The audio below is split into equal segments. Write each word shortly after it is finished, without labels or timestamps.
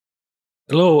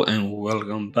Hello and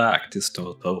welcome back to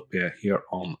SnowTopia here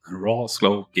on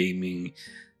RawSlowGaming,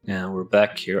 and we're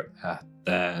back here at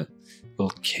the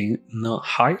Volcano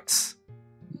Heights.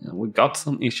 We got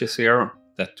some issues here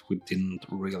that we didn't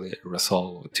really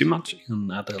resolve too much in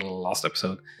the last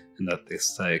episode, and that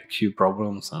is queue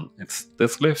problems and it's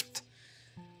this lift.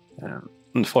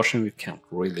 Unfortunately, we can't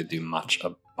really do much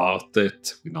about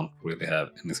it. We don't really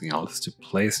have anything else to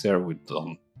place there. We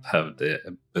don't have the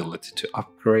ability to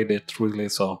upgrade it really,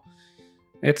 so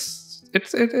it's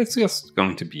just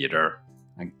going to be there,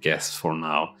 I guess, for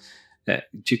now.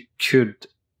 You could,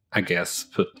 I guess,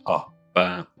 put up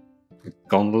a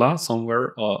gondola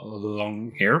somewhere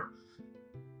along here.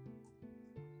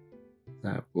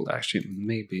 We'll actually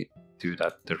maybe do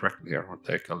that directly here or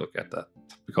take a look at that,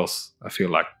 because I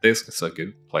feel like this is a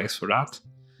good place for that.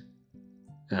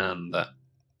 And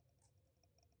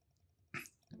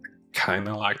kind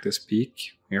of like this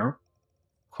peak here,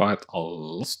 quite a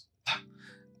lot,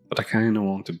 but I kind of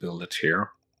want to build it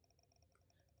here,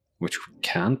 which we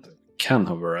can't. Can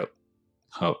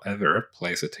however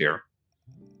place it here.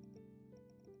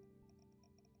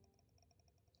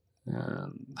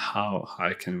 And how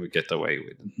high can we get away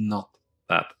with? Not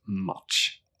that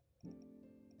much.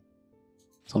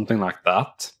 Something like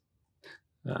that.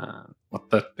 What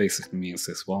that basically means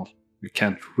is, well, we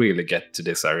can't really get to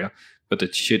this area, but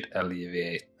it should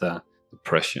alleviate the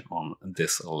pressure on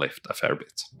this lift a fair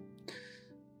bit.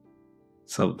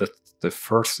 So that's the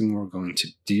first thing we're going to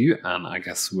do, and I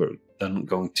guess we're then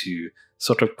going to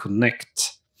sort of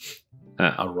connect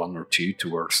a run or two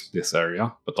towards this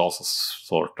area, but also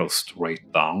sort of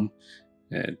straight down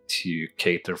to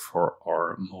cater for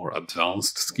our more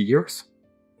advanced skiers.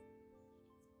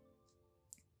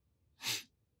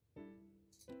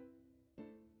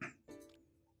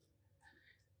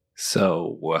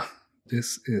 So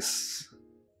this is,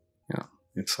 yeah,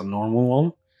 it's a normal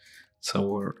one. So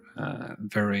we're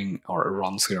varying our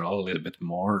runs here a little bit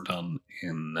more than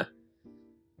in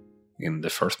the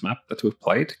first map that we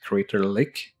played, Crater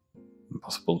Lake.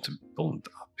 Impossible to build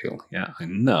uphill. Yeah, I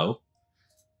know.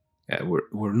 Yeah,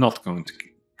 we're not going to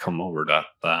come over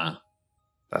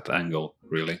that angle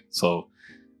really. So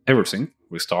everything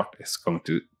we start is going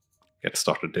to get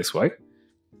started this way.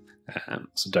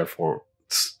 So therefore,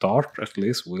 start at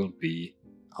least will be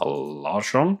a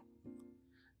large run.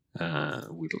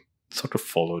 We'll sort of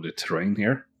follow the terrain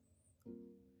here.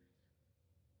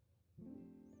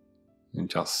 And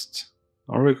just,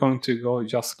 are we going to go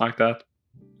just like that?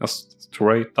 Just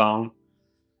straight down?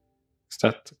 Is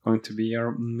that going to be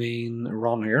our main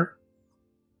run here?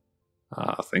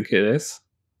 I think it is.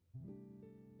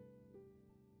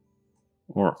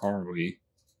 Or are we?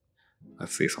 I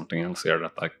see something else here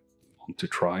that I want to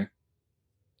try.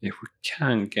 If we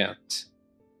can get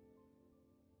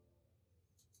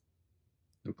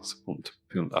impossible to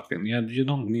build uphill. Yeah, you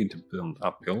don't need to build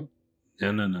uphill.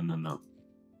 No.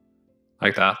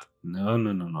 Like that. No.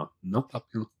 Not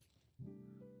uphill.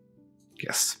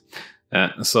 Yes.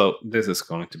 So this is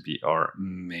going to be our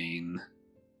main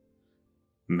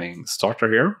starter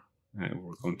here.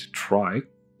 We're going to try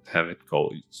to have it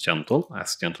go gentle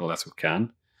as we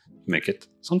can. Make it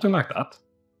something like that.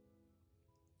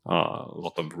 A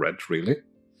lot of red, really.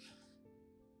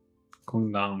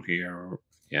 Going down here.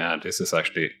 Yeah, this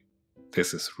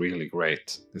is really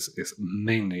great. This is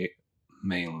mainly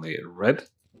red.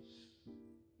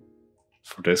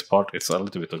 For this part, it's a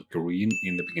little bit of green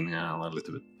in the beginning and a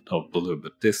little bit of blue,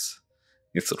 but this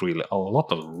is really a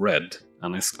lot of red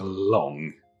and it's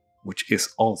long, which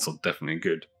is also definitely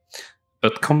good.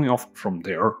 But coming off from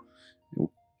there, you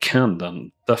can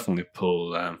then definitely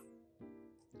pull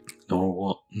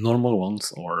normal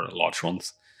ones or large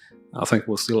ones. I think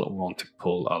we'll still want to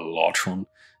pull a large one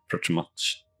pretty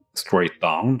much straight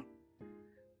down,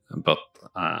 but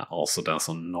also then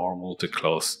some normal to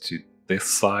close to this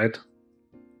side.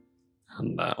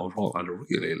 And overall, I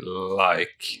really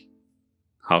like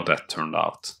how that turned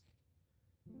out.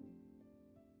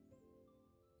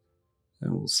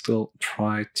 And we'll still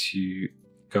try to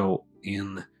go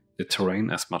in the terrain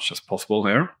as much as possible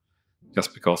here,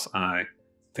 just because I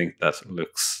think that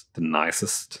looks the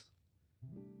nicest.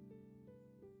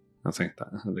 I think that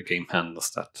the game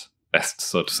handles that best,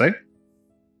 so to say.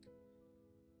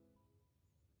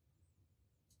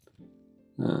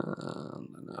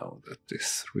 No, that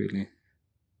is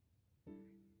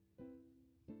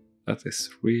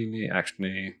really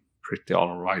actually pretty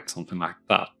alright, something like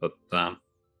that, but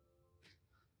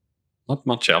not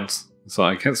much else. So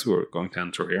I guess we're going to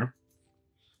enter here.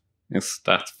 Is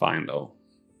that fine though?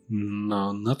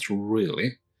 No, not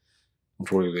really.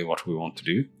 Not really what we want to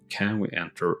do. Can we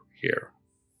enter here?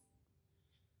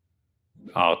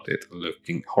 without it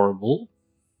looking horrible.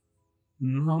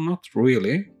 No, not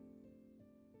really.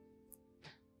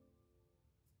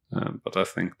 But I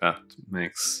think that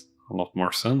makes a lot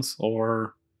more sense.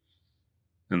 Or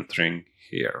entering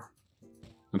here.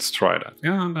 Let's try that.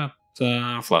 Yeah,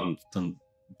 that flattened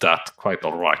that quite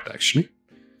alright, actually.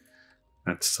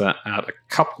 Let's add a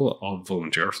couple of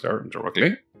volunteers there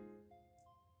directly.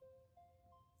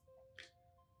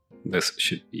 This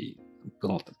should be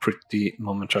built pretty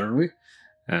momentarily.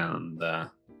 And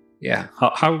yeah,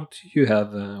 how do you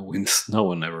have wind,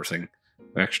 snow and everything?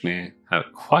 We actually have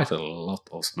quite a lot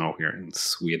of snow here in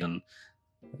Sweden,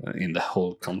 in the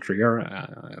whole country here,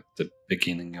 at the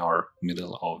beginning or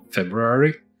middle of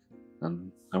February.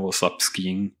 And I was up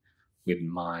skiing with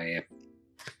my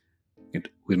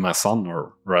son,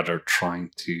 or rather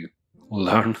trying to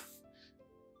learn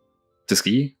to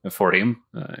ski for him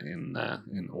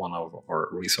in one of our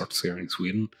resorts here in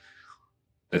Sweden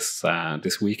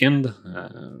this weekend,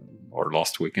 or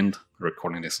last weekend,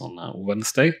 recording this on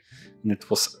Wednesday, and it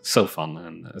was so fun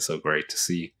and so great to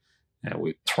see.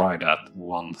 We tried that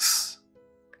once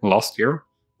last year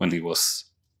when he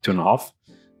was 2.5.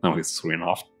 Now he's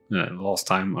 3.5. Last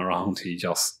time around he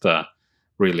just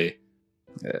really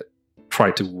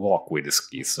tried to walk with the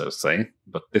skis, so to say.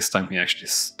 But this time he actually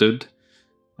stood,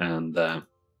 and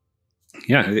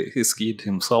yeah, he skied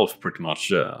himself pretty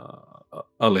much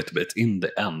a little bit in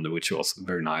the end, which was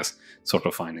very nice, sort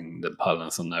of finding the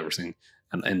balance and everything,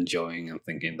 and enjoying and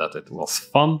thinking that it was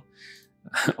fun,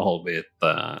 albeit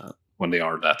when they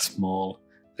are that small,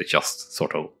 they just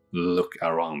sort of look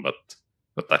around,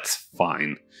 but that's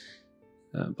fine.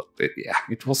 But yeah,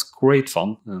 it was great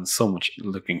fun, and so much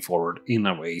looking forward in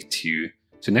a way to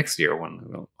next year,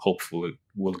 when hopefully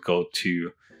we'll go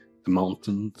to the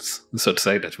mountains, so to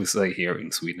say, that we say here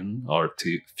in Sweden, or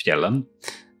to fjällen,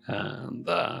 and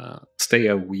stay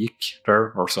a week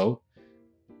there or so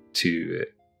to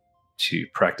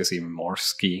practice even more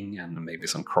skiing and maybe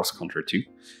some cross country too.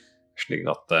 Actually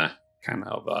got the kind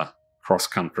of cross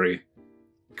country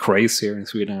craze here in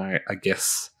Sweden, I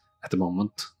guess, at the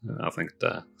moment. I think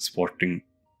the sporting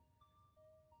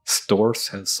stores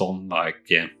have sold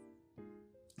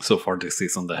so far this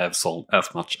season they have sold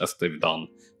as much as they've done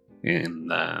in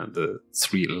the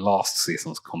 3 last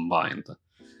seasons combined.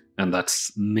 And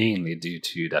that's mainly due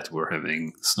to that we're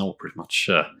having snow pretty much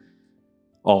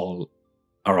all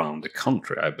around the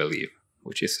country, I believe,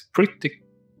 which is pretty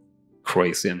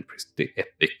crazy and pretty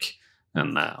epic,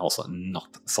 and also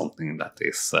not something that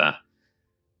is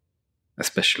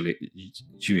especially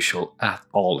usual at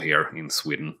all here in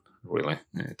Sweden, really.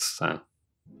 It's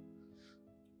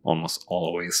almost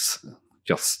always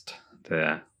just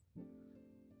the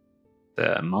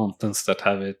mountains that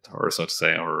have it, or so to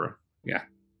say, or yeah,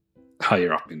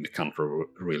 higher up in the country,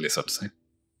 really, so to say.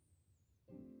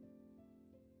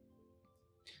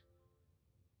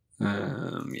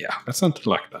 Yeah, let's enter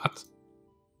like that.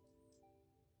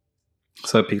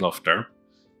 So peel off there,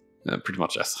 pretty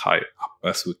much as high up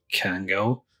as we can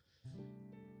go.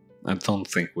 I don't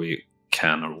think we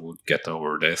can or would get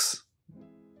over this.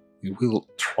 We will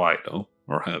try though,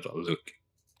 or have a look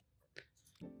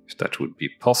if that would be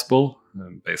possible.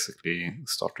 Basically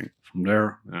starting from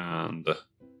there and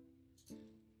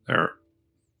there,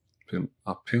 build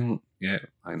uphill. Yeah,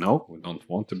 I know we don't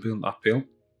want to build uphill.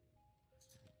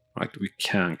 Right, we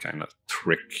can kind of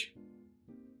trick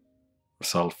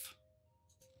ourselves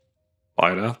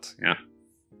by that, yeah.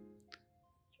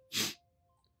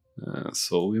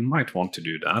 So we might want to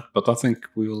do that, but I think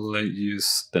we'll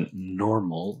use the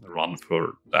normal run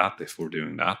for that if we're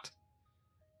doing that.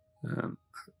 Yeah,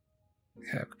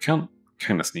 we can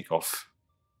kind of sneak off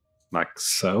like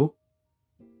so.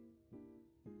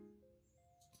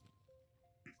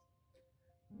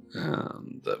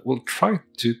 And we'll try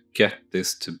to get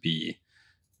this to be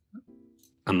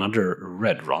another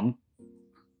red run,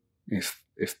 if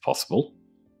possible.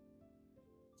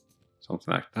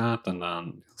 Something like that, and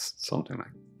then something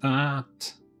like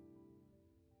that.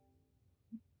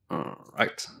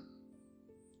 Alright.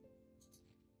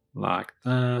 Like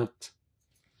that.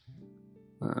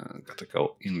 Gotta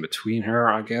go in between here,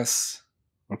 I guess.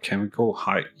 Or can we go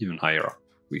even higher up?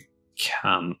 We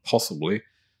can, possibly.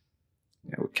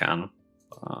 Yeah, we can.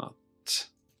 But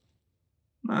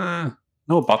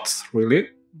no buts, really.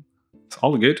 It's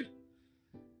all good.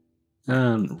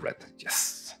 And red,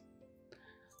 yes.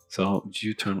 So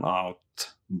you turn out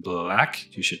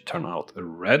black, you should turn out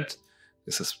red.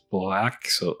 This is black,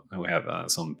 so we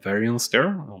have some variance there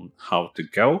on how to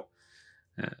go.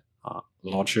 A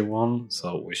larger one,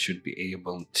 so we should be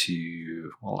able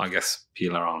to, well, I guess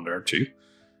peel around there too.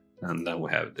 And then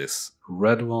we have this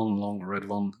red one, long red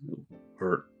one,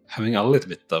 we're having a little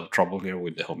bit of trouble here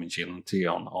with the homogeneity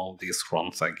on all these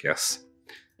runs, I guess.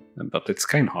 But it's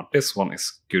kind of hard. This one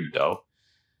is good though.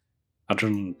 Other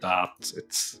than that,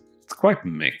 it's quite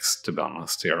mixed, to be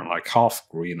honest here. Like half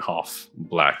green, half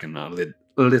black, and a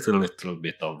little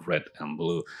bit of red and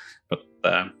blue. But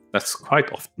that's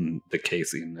quite often the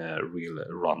case in real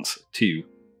runs too.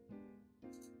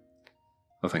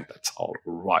 I think that's all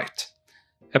right.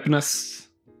 Happiness,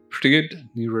 pretty good.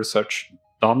 New research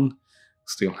done.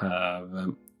 Still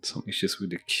have some issues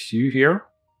with the queue here.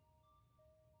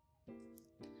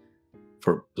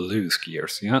 For blue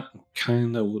skiers, yeah,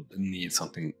 kinda would need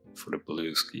something for the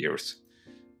blue skiers.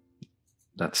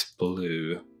 That's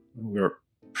blue. We're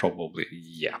probably,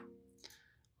 yeah,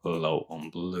 low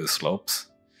on blue slopes.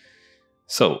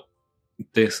 So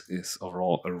this is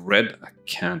overall a red. I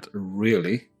can't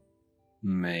really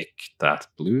make that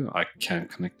blue. I can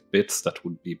connect bits that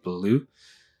would be blue,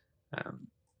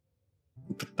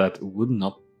 but that would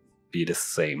not be the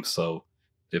same. So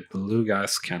the blue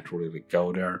guys can't really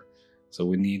go there. So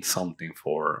we need something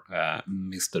for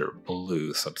Mr.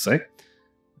 Blue, so to say.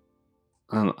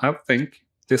 And I think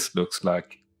this looks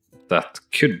like that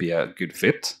could be a good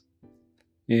fit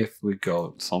if we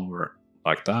go somewhere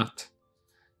like that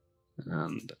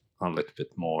and a little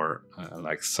bit more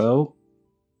like so.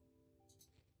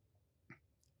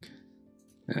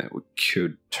 We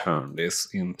could turn this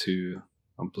into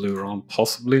a blue run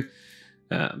possibly,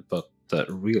 but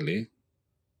really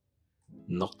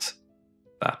not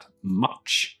that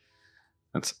much.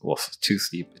 That was too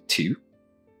steep too.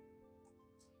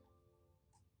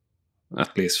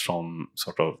 At least from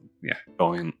sort of, yeah,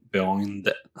 going beyond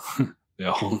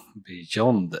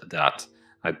that.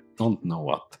 I don't know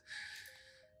what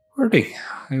wording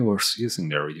I was using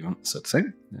there even, so to say.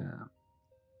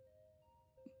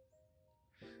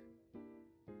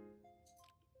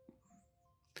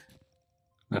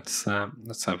 Let's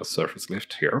have a surface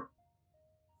lift here.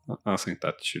 I think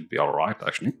that should be alright,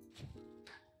 actually.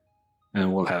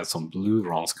 And we'll have some blue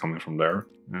runs coming from there,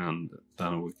 and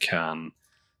then we can,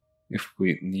 if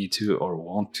we need to or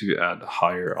want to, add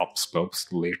higher up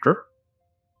slopes later.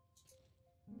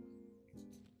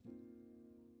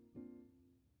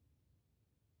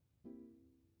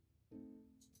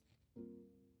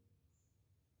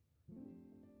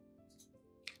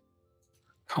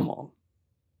 Come on.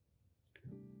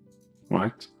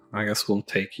 Right, I guess we'll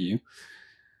take you.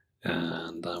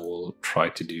 And then we'll try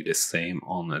to do the same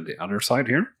on the other side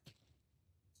here.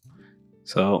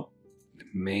 So, the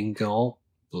main goal,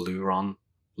 blue run,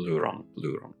 blue run,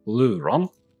 blue run, blue run.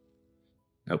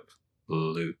 Nope,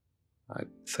 blue. I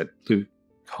said blue.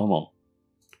 Come on.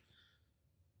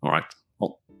 Alright,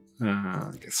 well,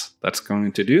 I guess that's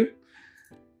going to do.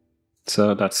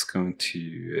 So that's going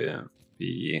to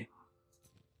be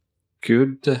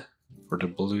good for the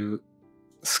blue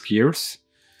skiers.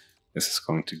 This is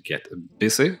going to get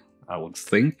busy, I would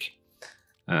think.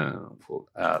 We'll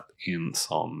add in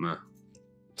some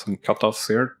cutoffs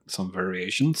here, some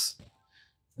variations.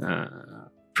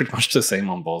 Pretty much the same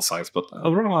on both sides, but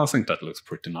overall I think that looks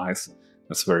pretty nice.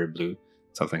 That's very blue,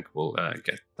 so I think we'll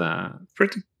get a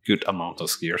pretty good amount of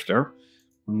skiers there.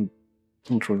 We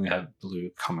don't really have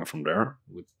blue coming from there.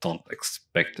 We don't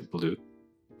expect blue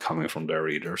coming from there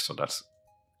either, so that's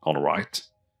alright.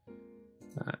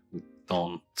 We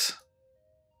don't...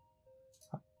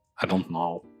 I don't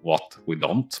know what we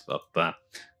don't, but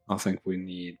I think we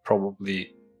need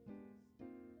probably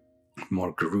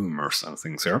more groomers and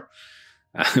things here.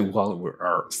 While we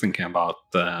are thinking about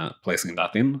placing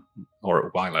that in, or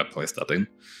while I place that in,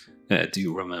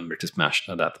 do remember to smash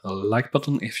that like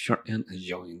button if you're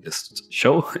enjoying this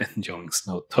show, enjoying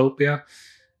SnowTopia,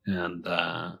 and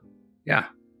yeah.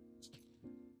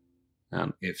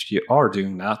 And if you are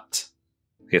doing that,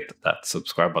 hit that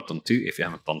subscribe button too if you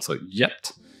haven't done so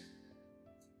yet,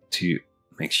 to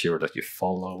make sure that you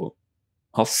follow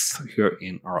us here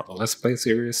in our Let's Play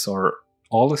series, or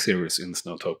all the series in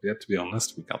SnowTopia. To be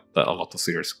honest, we got a lot of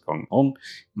series going on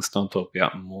in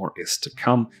SnowTopia. More is to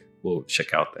come. We'll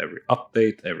check out every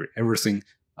update, everything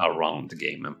around the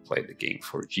game, and play the game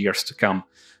for years to come.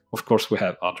 Of course, we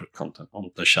have other content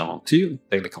on the channel too,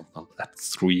 daily content at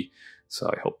 3. So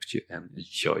I hope you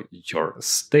enjoy your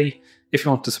stay. If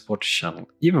you want to support the channel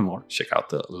even more, check out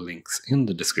the links in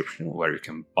the description where you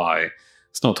can buy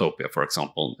SnowTopia, for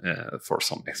example, for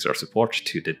some extra support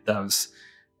to the devs,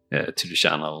 to the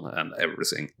channel and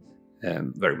everything.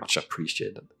 Very much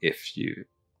appreciated if you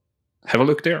have a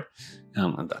look there.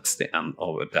 And that's the end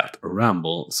of that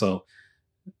ramble. So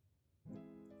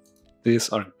these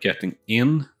are getting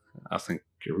in. I think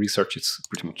research is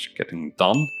pretty much getting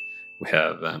done. We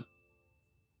have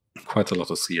quite a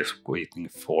lot of skiers waiting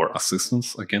for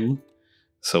assistance again.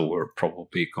 So we're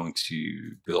probably going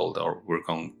to build, or we're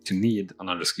going to need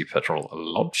another ski patrol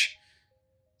lodge.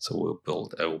 So we'll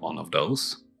build one of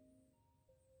those.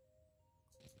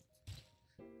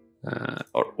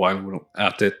 Or while we're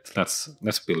at it,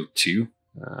 let's build 2.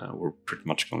 We're pretty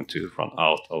much going to run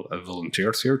out of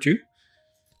volunteers here too,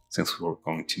 since we're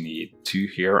going to need 2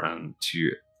 here and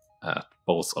 2 at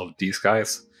both of these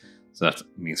guys. So that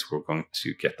means we're going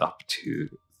to get up to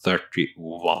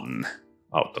 31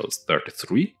 out of those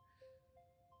 33,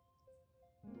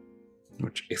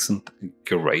 which isn't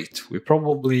great. We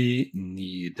probably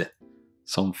need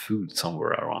some food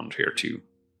somewhere around here too.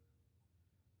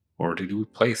 Or did we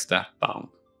place that down?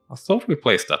 I thought we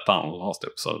placed that down last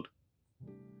episode.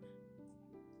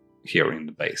 Here in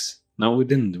the base. No, we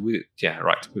didn't. Yeah,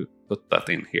 right. We put that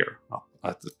in here, up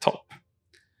at the top.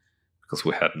 Because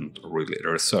we hadn't really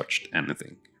researched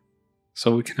anything.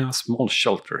 So we can have a small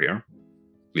shelter here.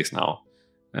 At least now.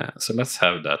 So let's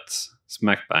have that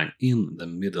smack bang in the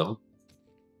middle.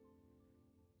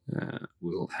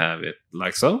 We'll have it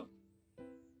like so.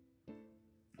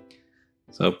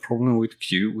 So problem with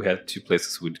queue, we had 2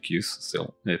 places with queues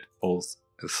still.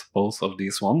 It's both of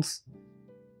these ones.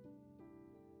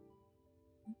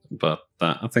 But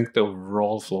I think the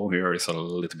overall flow here is a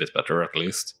little bit better at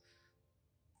least.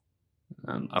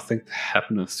 And I think the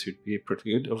happiness should be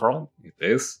pretty good overall. It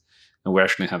is. And we're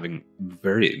actually having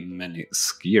very many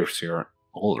skiers here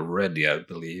already, I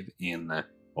believe, in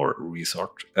our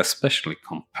resort. Especially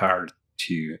compared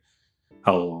to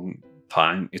how long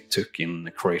time it took in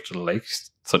Crater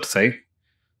Lakes, so to say,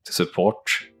 to support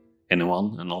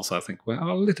anyone. And also I think we have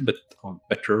a little bit of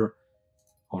better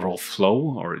overall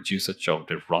flow or usage of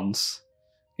the runs.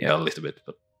 Yeah, a little bit,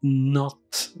 but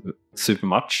not super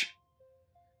much.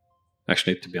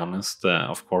 Actually, to be honest,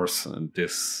 of course,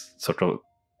 this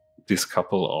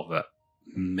couple of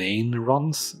main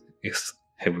runs is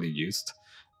heavily used.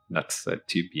 That's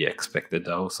to be expected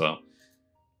though, so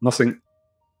nothing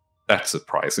that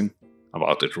surprising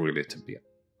about it really, to be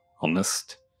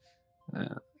honest.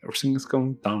 Everything is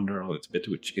going down there a little bit,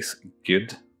 which is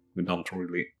good. We don't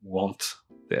really want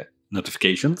the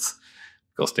notifications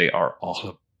because they are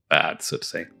all bad, so to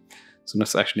say. So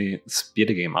let's actually speed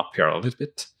the game up here a little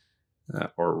bit,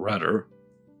 or rather,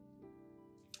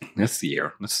 let's see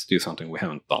here. Let's do something we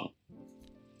haven't done.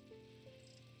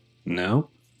 No.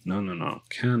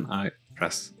 Can I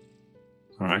press?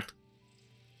 All right.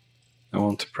 I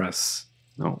want to press.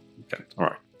 No, okay. All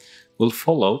right. We'll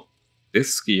follow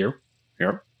this skier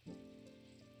here.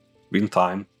 Real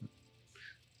time.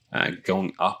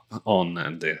 Going up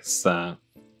on this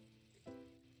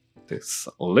this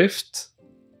lift,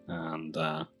 and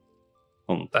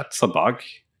that's a bug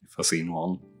if I've seen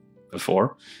one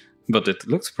before, but it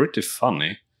looks pretty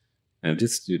funny. And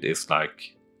this dude is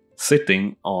like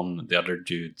sitting on the other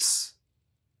dude's,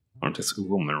 or this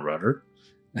woman rather,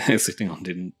 sitting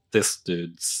on this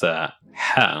dude's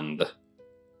hand,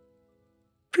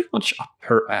 pretty much up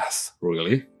her ass,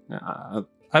 really.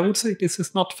 I would say this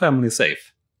is not family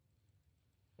safe.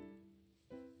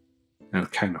 And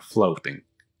kind of floating.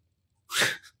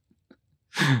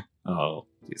 Oh,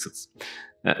 Jesus.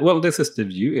 Well, this is the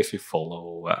view if you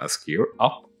follow a skier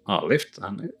up a lift,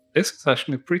 and this is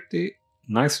actually a pretty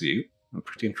nice view, and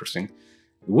pretty interesting.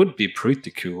 It would be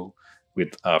pretty cool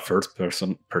with a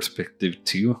first-person perspective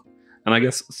too, and I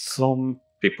guess some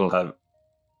people have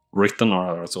written,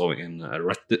 or so in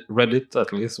Reddit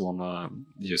at least, one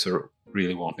user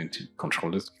really wanting to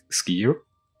control the skier.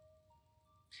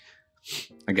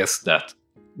 I guess that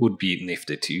would be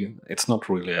nifty too. It's not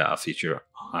really a feature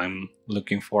I'm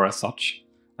looking for as such.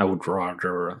 I would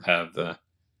rather have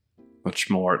much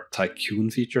more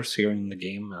tycoon features here in the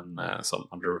game and some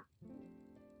other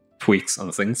tweaks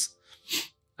and things.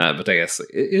 But I guess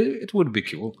it would be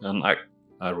cool, and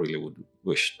I really would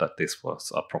wish that this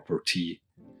was a proper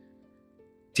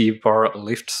T-bar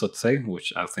lift, so to say,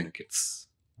 which I think it's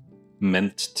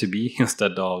meant to be,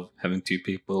 instead of having 2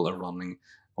 people running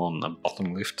on a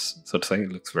bottom lift, so to say.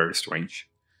 It looks very strange.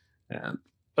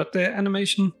 But the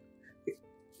animation,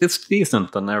 it's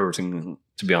decent and everything,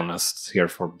 to be honest, here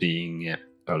for being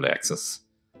early access.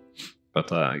 But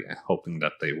hoping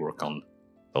that they work on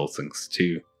those things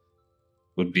too.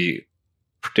 Would be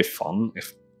pretty fun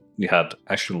if you had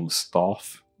actual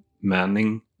staff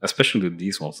manning, especially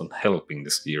these ones, and helping the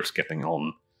skiers getting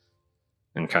on,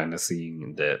 and kind of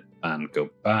seeing the band go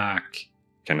back,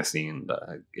 kind of seeing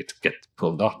it get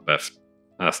pulled up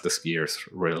as the skiers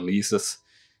releases,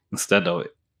 instead of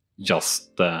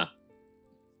just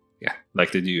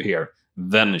like they do here,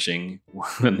 vanishing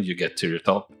when you get to the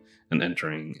top and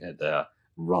entering the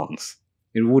runs.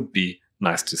 It would be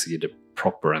nice to see the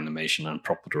proper animation and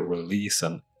proper release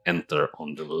and enter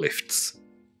on the lifts.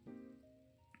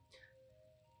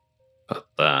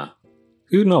 But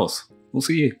who knows? We'll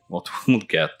see what we'll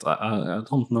get. I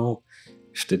don't know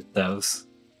if the devs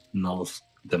know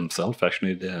themselves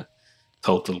actually the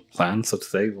total plan, so to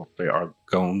say, what they are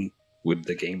going with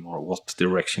the game or what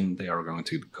direction they are going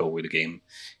to go with the game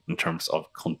in terms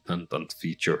of content and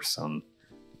features and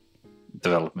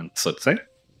development, so to say.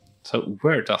 So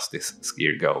where does this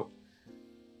skier go?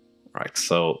 Right,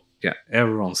 so yeah,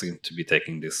 everyone seems to be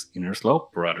taking this inner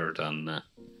slope rather than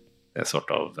a sort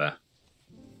of,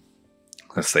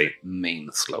 let's say,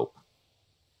 main slope.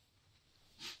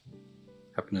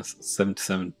 Happiness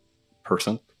 77%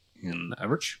 in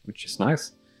average, which is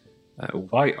nice.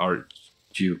 Why are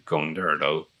you going there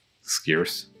though,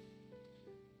 skiers?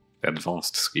 The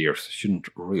advanced skiers shouldn't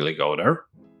really go there.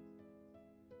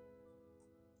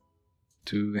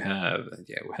 Do we have,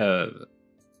 yeah, we have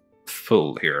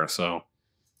full here, so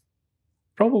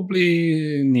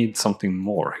probably need something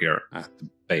more here at the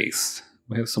base.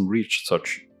 We have some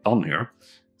research done here,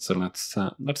 so let's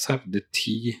have the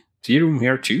tea room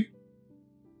here too.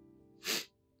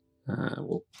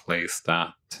 We'll place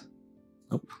that.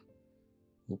 Nope.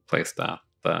 We'll place that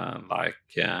like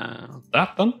that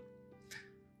then.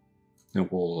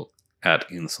 And we'll add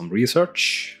in some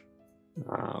research.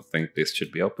 I think this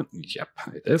should be open. Yep,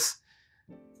 it is.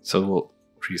 So we'll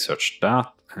research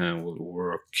that and we'll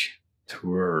work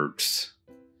towards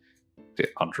the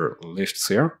other lifts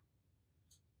here.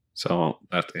 So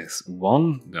that is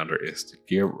one. The other is the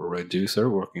gear reducer,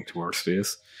 working towards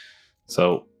this.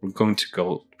 So we're going to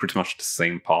go pretty much the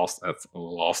same path as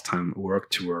last time, work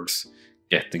towards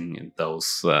getting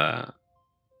those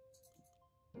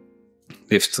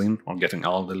lifts in, or getting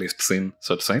all the lifts in,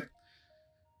 so to say.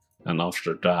 And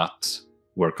after that,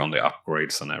 work on the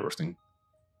upgrades and everything.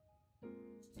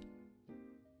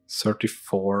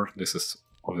 34, this is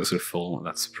obviously full,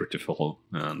 that's pretty full,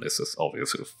 and this is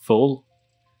obviously full.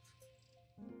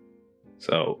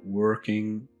 So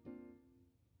working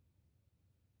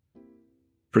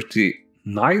pretty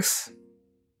nice.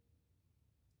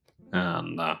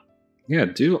 And yeah,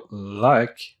 do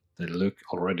like the look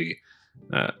already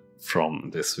from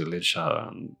this village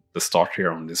and the start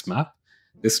here on this map.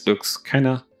 This looks kind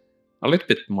of a little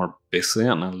bit more busy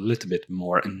and a little bit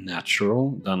more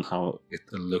natural than how it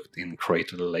looked in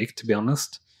Crater Lake, to be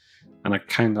honest. And I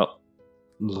kind of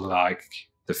like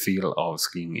the feel of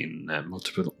skiing in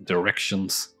multiple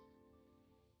directions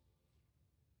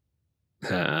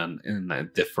and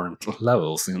in different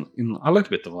levels in a little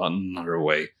bit of another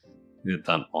way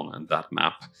than on that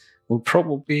map. We'll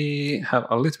probably have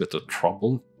a little bit of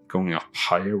trouble going up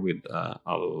higher with a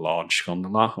large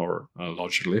gondola or a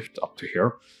large lift up to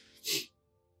here.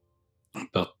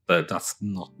 But that's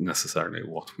not necessarily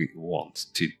what we want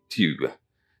to do.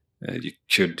 You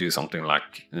could do something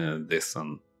like this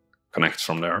and connect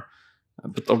from there.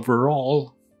 But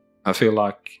overall, I feel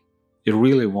like you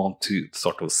really want to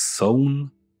sort of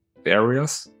zone the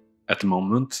areas at the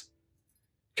moment.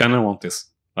 Kind of want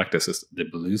this, like this is the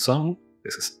blue zone,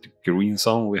 this is the green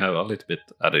zone. We have a little bit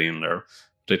added in there,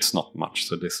 but it's not much.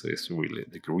 So this is really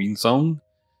the green zone.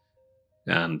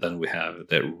 And then we have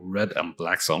the red and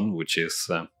black zone, which is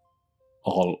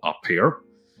all up here.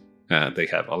 They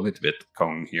have a little bit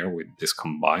going here with this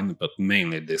combined, but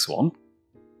mainly this one.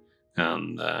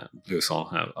 And blue zone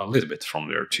have a little bit from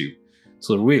there too.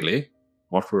 So really,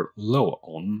 what we're low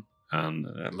on, and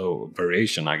low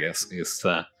variation, I guess, is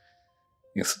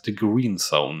the green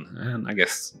zone. And I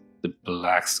guess the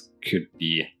blacks could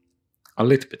be a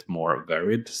little bit more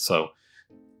varied. So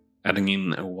adding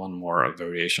in one more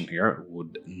variation here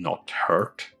would not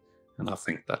hurt. And I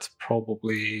think that's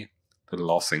probably the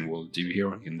last thing we'll do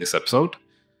here in this episode.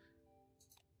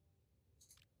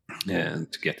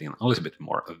 And to get in a little bit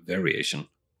more variation.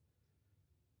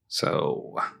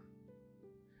 So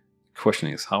the question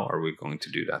is, how are we going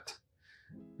to do that?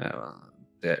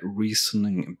 The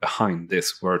reasoning behind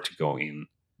this were to go in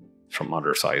from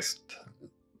other sides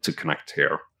to connect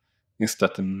here. Is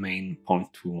that the main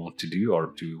point we want to do,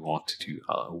 or do we want to do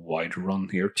a wide run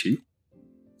here too?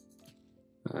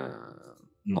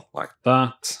 Not like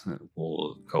that.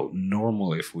 We'll go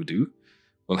normal if we do.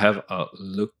 We'll have a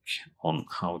look on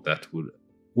how that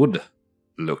would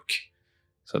look.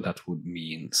 So that would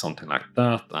mean something like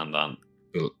that, and then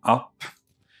build up,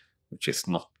 which is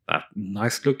not that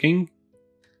nice looking.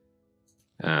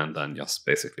 And then just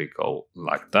basically go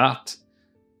like that.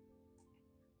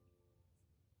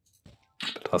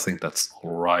 But I think that's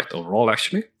alright overall,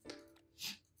 actually.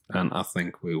 And I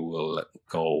think we will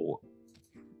go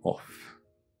off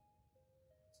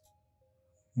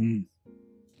Go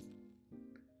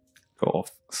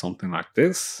off something like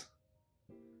this.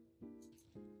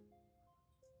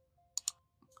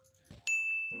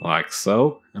 Like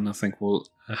so, and I think we'll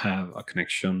have a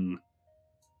connection,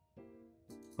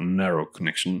 a narrow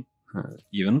connection,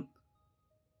 even.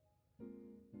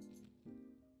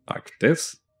 Like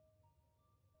this.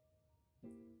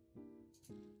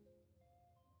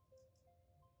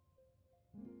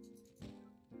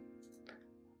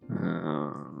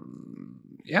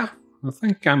 Yeah, I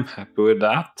think I'm happy with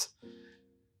that.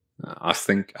 I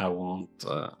think I want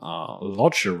a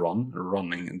larger run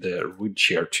running the ridge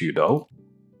here too, though.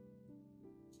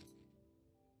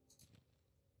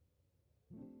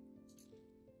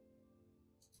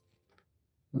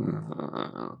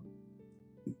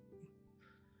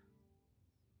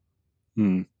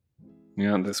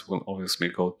 Yeah, this will obviously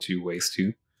go 2 ways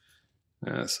too.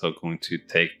 So going to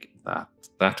take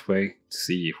that way to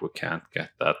see if we can't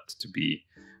get that to be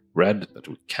red, but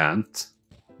we can't.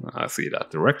 I see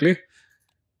that directly.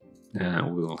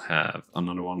 And we'll have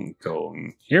another one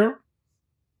going here.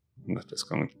 That is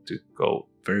going to go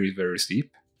very, very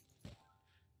steep.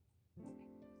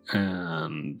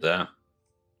 And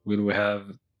will we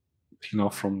have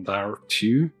enough from there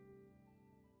too?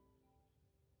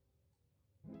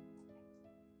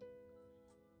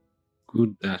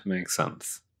 Good, that makes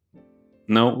sense.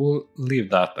 Now we'll leave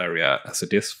that area as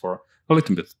it is for a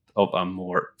little bit of a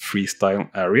more freestyle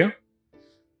area.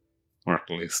 Or at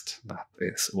least that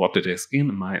is what it is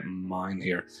in my mind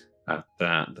here at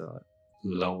the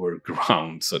lower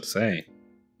ground, so to say.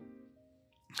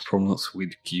 Problems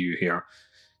with Q here.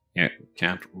 Yeah,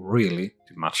 can't really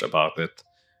do much about it.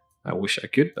 I wish I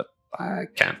could, but I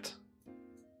can't.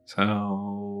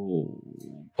 So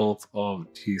both of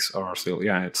these are still,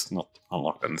 yeah, it's not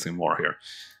unlocked anything more here.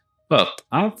 But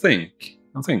I think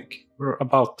we're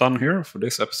about done here for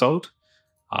this episode.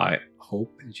 I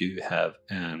hope you have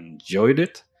enjoyed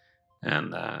it,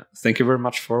 and thank you very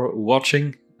much for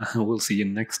watching. We'll see you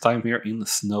next time here in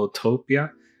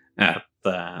SnowTopia at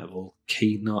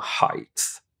Volcano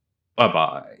Heigths. Bye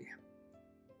bye.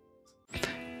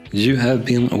 You have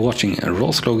been watching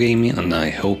RawSlowGaming, and I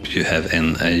hope you have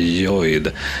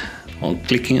enjoyed. On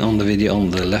clicking on the video on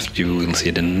the left, you will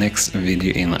see the next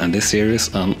video in this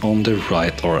series, and on the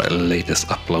right our latest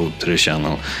upload to the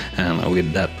channel. And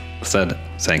with that said,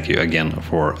 thank you again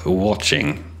for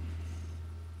watching.